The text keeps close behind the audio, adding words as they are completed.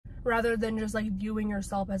rather than just like viewing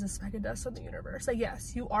yourself as a speck of dust in the universe. Like,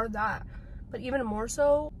 yes, you are that, but even more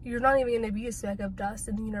so, you're not even going to be a speck of dust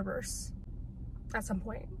in the universe. At some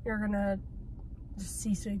point, you're gonna just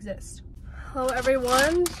cease to exist. Hello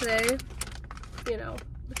everyone, today, you know,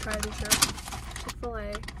 we're trying to share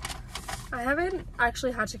Chick-fil-A. I haven't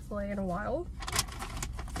actually had Chick-fil-A in a while,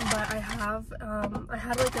 but I have, I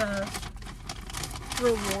had like a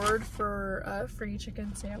reward for a free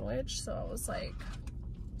chicken sandwich, so I was like,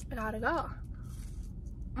 I gotta go.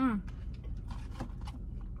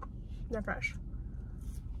 They're fresh.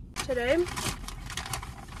 Today,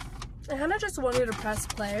 I kind of just wanted to press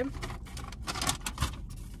play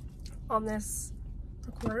on this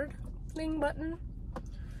recording button.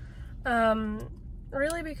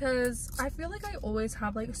 Really because I feel like I always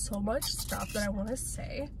have like so much stuff that I want to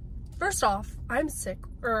say. First off, I'm sick,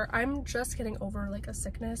 or I'm just getting over like a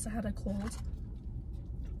sickness. I had a cold.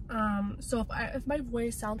 So if my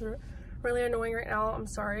voice sounds really annoying right now, I'm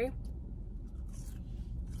sorry.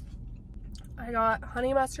 I got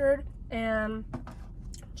honey mustard and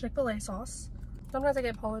Chick-fil-A sauce. Sometimes I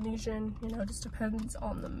get Polynesian, you know, just depends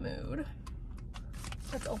on the mood.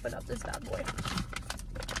 Let's open up this bad boy.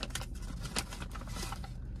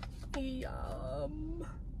 Yum.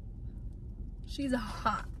 She's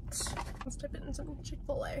hot. Let's dip it in some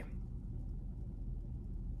Chick-fil-A.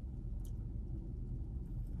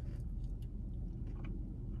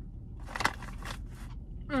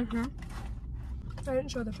 I didn't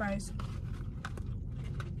show the fries.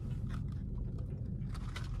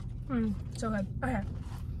 So good. Okay.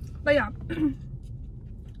 But yeah.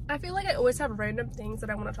 I feel like I always have random things that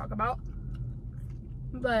I want to talk about.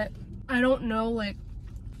 But I don't know, like,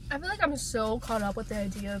 I feel like I'm so caught up with the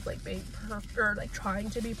idea of like being perfect, or like trying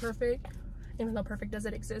to be perfect, even though perfect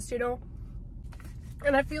doesn't exist, you know?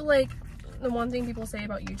 And I feel like the one thing people say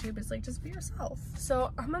about YouTube is like, just be yourself.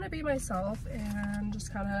 So I'm gonna be myself and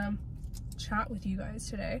just kind of chat with you guys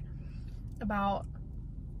today about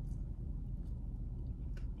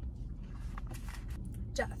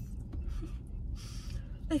death.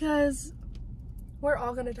 Because we're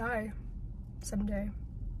all gonna die someday.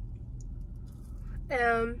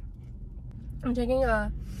 And I'm taking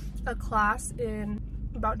a class in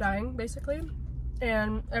about dying, basically.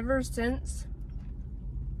 And ever since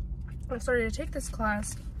I started to take this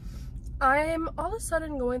class, I'm all of a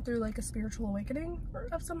sudden going through like a spiritual awakening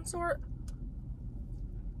of some sort.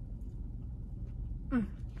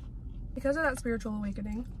 Because of that spiritual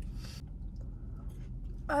awakening,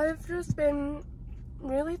 I've just been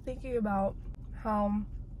really thinking about how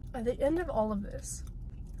at the end of all of this,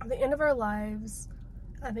 at the end of our lives,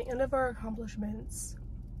 at the end of our accomplishments,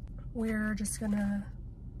 we're just gonna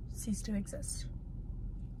cease to exist.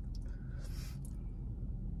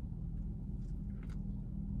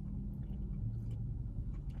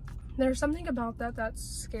 There's something about that that's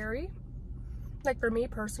scary. Like for me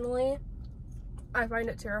personally, I find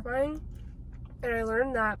it terrifying. And I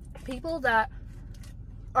learned that people that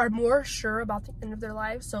are more sure about the end of their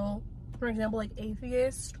lives, so for example like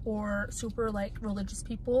atheists or super like religious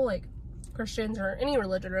people, like Christians or any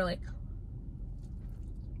religion really,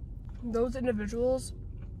 those individuals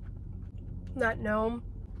that know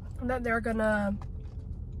that they're gonna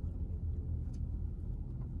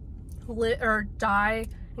live or die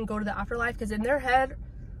and go to the afterlife, because in their head,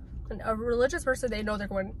 a religious person, they know they're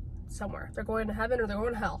going somewhere. They're going to heaven or they're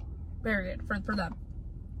going to hell, period, for them.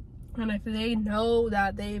 And if they know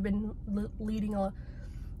that they've been leading a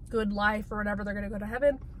good life or whatever, they're going to go to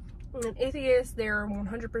heaven. And an atheist, they're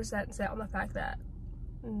 100% set on the fact that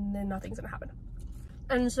then nothing's going to happen.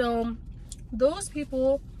 And so those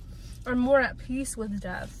people are more at peace with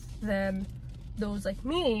death than those like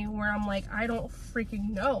me, where I'm like, I don't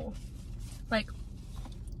freaking know. Like,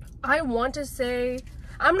 I want to say,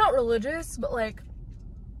 I'm not religious, but like,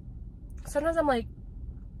 sometimes I'm like,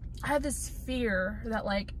 I have this fear that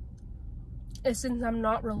like, since I'm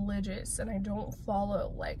not religious and I don't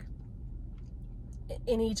follow like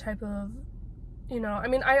any type of, you know, I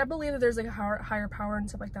mean, I believe that there's like a higher power and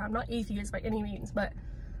stuff like that. I'm not atheist by any means, but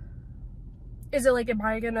is it like, am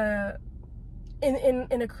I gonna,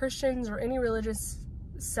 in a Christian's or any religious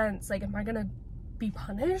sense, like, am I gonna be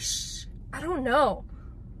punished? I don't know.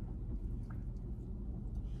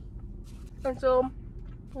 And so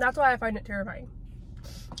that's why I find it terrifying.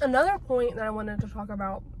 Another point that I wanted to talk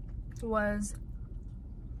about was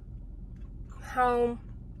how,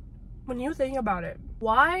 when you think about it,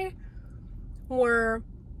 why were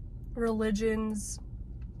religions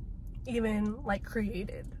even like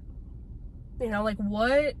created? You know, like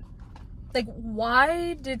what Like,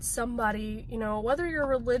 why did somebody, you know, whether you're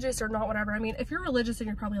religious or not, whatever. I mean, if you're religious, then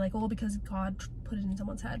you're probably like, oh, because God put it in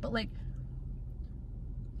someone's head. But like,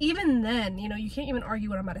 even then, you know, you can't even argue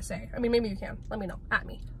what I'm about to say. I mean, maybe you can. Let me know. At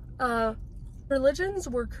me. Religions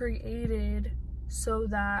were created so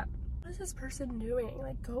that, what is this person doing?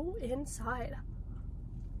 Like, go inside.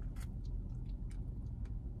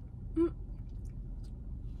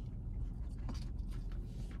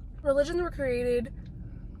 Religions were created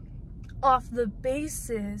off the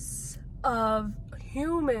basis of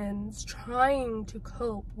humans trying to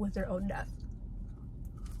cope with their own death.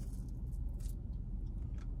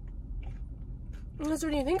 Because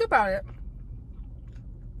when you think about it,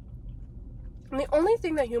 the only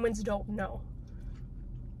thing that humans don't know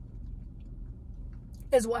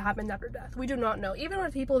is what happens after death. We do not know. Even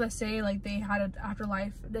with people that say like they had an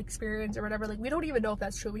afterlife experience or whatever, like we don't even know if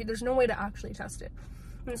that's true. There's no way to actually test it.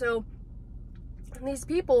 And so these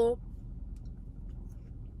people,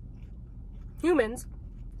 humans,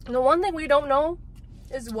 the one thing we don't know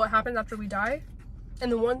is what happens after we die.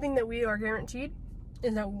 And the one thing that we are guaranteed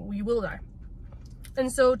is that we will die.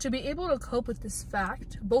 And so to be able to cope with this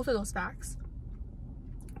fact, both of those facts,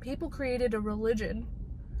 people created a religion,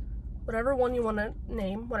 whatever one you want to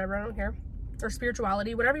name, whatever, I don't care, or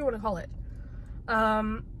spirituality, whatever you want to call it,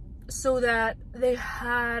 so that they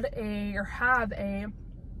had have a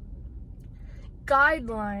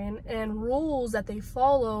guideline and rules that they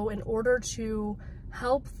follow in order to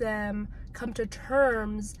help them come to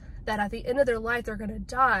terms that at the end of their life they're going to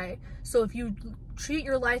die. So if you treat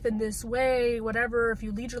your life in this way, whatever, if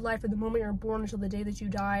you lead your life from the moment you're born until the day that you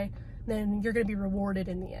die, then you're going to be rewarded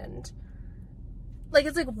in the end. Like,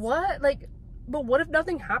 it's like, what? Like, but what if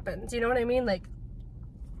nothing happens? You know what I mean? Like,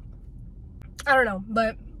 I don't know,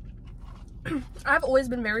 but I've always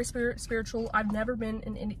been very spiritual. I've never been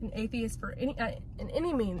an atheist for in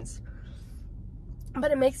any means.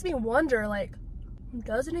 But it makes me wonder, like,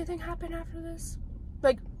 does anything happen after this?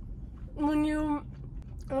 Like, when you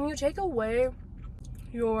take away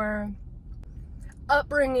your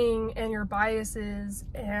upbringing and your biases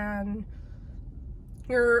and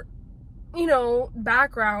your, you know,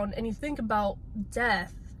 background, and you think about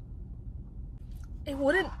death, it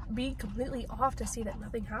wouldn't be completely off to see that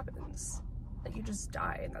nothing happens, that you just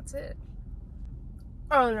die and that's it.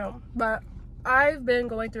 I don't know, but I've been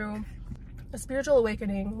going through a spiritual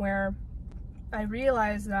awakening where I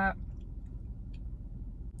realized that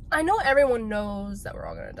I know everyone knows that we're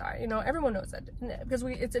all gonna die. You know, everyone knows that because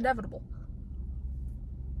it's inevitable.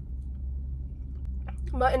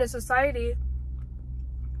 But in a society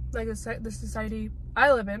like the society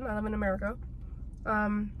I live in America,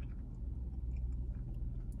 the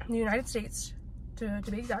United States to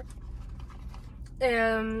be exact,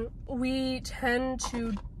 and we tend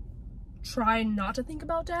to try not to think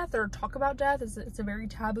about death or talk about death. It's a very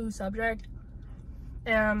taboo subject,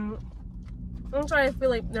 and I'm sorry, I feel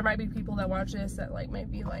like there might be people that watch this that like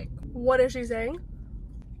might be like, what is she saying?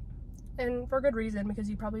 And for good reason, because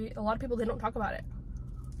a lot of people, they don't talk about it.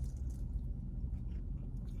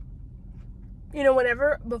 You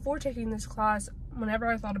know, before taking this class, whenever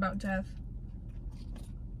I thought about death,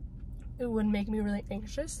 it would make me really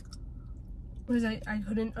anxious because I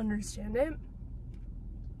couldn't understand it.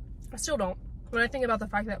 I still don't. When I think about the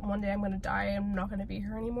fact that one day I'm going to die, I'm not going to be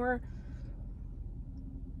here anymore.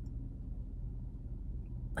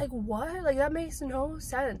 Like, what? Like, that makes no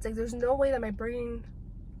sense. Like, there's no way that my brain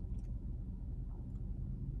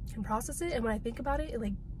can process it. And when I think about it, it,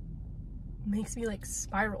 like, makes me, like,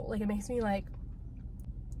 spiral. Like, it makes me, like,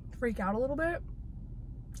 freak out a little bit.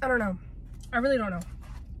 I don't know. I really don't know.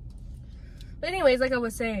 But anyways, like I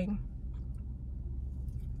was saying,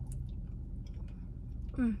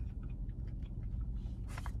 I'm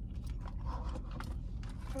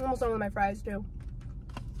almost done with my fries, too.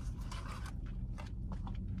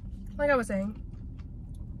 Like I was saying,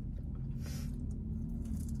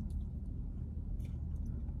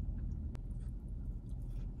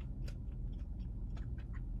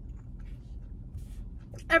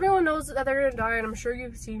 everyone knows that they're gonna die, and I'm sure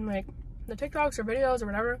you've seen like the TikToks or videos or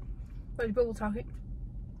whatever, but people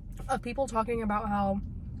talking about how,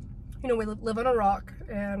 you know, we live on a rock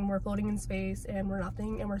and we're floating in space and we're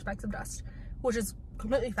nothing and we're specks of dust, which is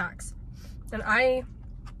completely facts. And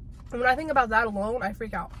when I think about that alone, I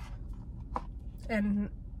freak out. And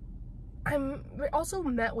I'm also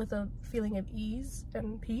met with a feeling of ease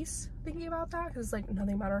and peace thinking about that, because it's like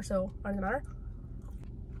nothing matters, so why does it matter?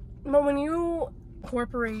 But when you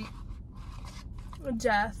incorporate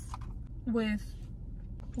death with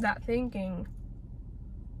that thinking,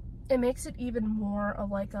 it makes it even more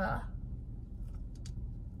of like a,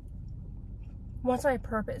 what's my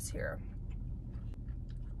purpose here?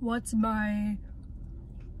 what am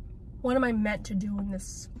I meant to do in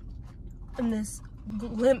this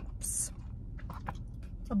glimpse,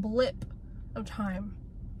 a blip of time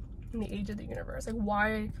in the age of the universe? Like,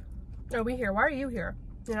 why are we here? Why are you here?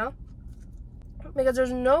 You know? Because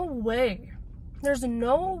there's no way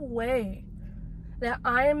that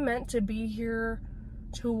I am meant to be here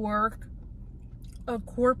to work a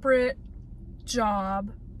corporate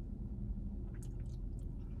job,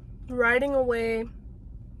 writing away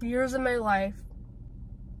years of my life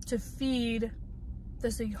to feed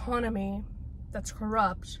this economy that's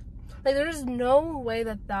corrupt. Like, there's no way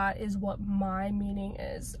that that is what my meaning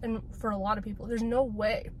is. And for a lot of people, there's no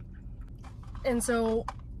way. And so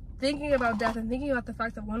thinking about death and thinking about the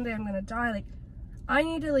fact that one day I'm gonna die, like, I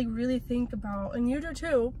need to, like, really think about, and you do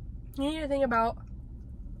too, you need to think about,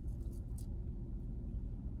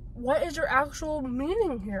 what is your actual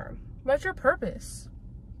meaning here? What's your purpose?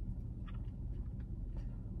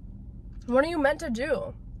 What are you meant to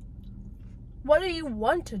do? What do you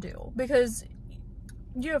want to do? Because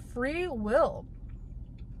you have free will.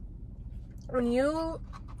 When you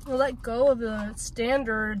let go of the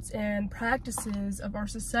standards and practices of our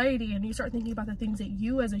society and you start thinking about the things that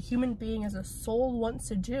you as a human being, as a soul, wants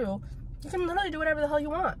to do, you can literally do whatever the hell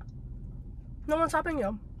you want. No one's stopping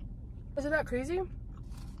you. Isn't that crazy?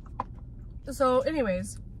 So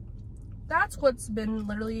anyways, that's what's been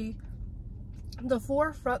literally the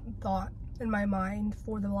forefront thought in my mind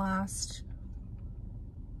for the last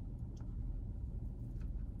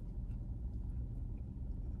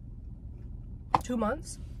two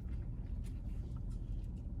months.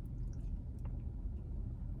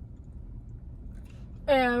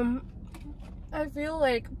 And I feel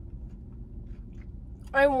like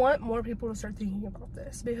I want more people to start thinking about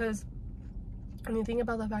this, because when you think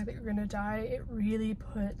about the fact that you're gonna die, it really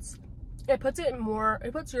puts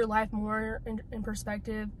your life more in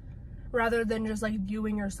perspective, rather than just like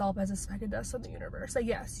viewing yourself as a speck of dust in the universe. Like,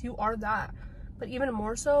 yes, you are that, but even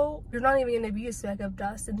more so, you're not even gonna be a speck of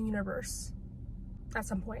dust in the universe. At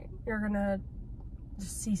some point, you're gonna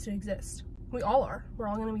just cease to exist. We all are. We're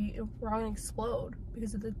all gonna explode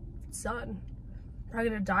because of the sun. We're probably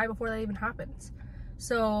gonna die before that even happens.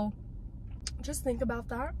 So just think about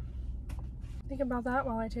that. Think about that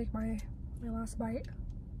while I take my last bite.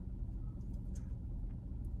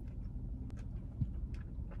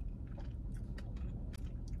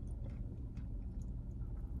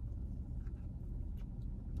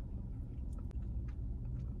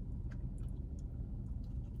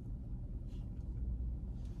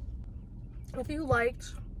 If you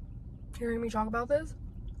liked hearing me talk about this,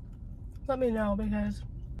 let me know, because,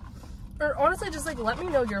 or honestly, just like let me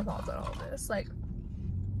know your thoughts on all this. Like,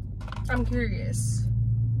 I'm curious.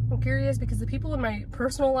 I'm curious because the people in my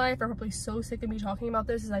personal life are probably so sick of me talking about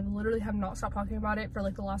this, as I literally have not stopped talking about it for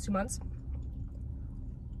like the last 2 months.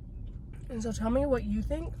 And so tell me what you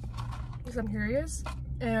think, because I'm curious.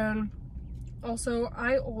 And also,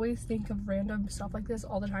 I always think of random stuff like this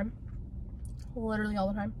all the time. Literally all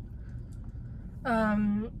the time.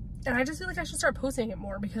 And I just feel like I should start posting it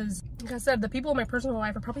more, because like I said, the people in my personal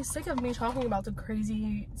life are probably sick of me talking about the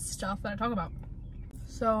crazy stuff that I talk about.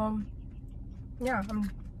 So yeah,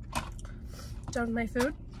 I'm done with my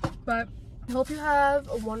food, but I hope you have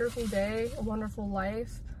a wonderful day, a wonderful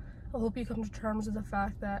life. I hope you come to terms with the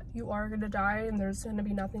fact that you are going to die and there's going to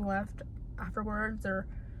be nothing left afterwards, or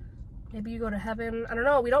maybe you go to heaven. I don't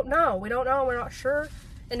know. We don't know. We're not sure.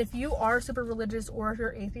 And if you are super religious, or if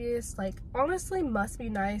you're atheist, like, honestly, must be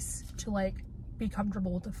nice to like be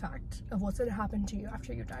comfortable with the fact of what's going to happen to you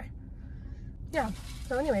after you die. Yeah.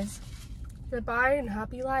 So anyways, goodbye and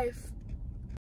happy life.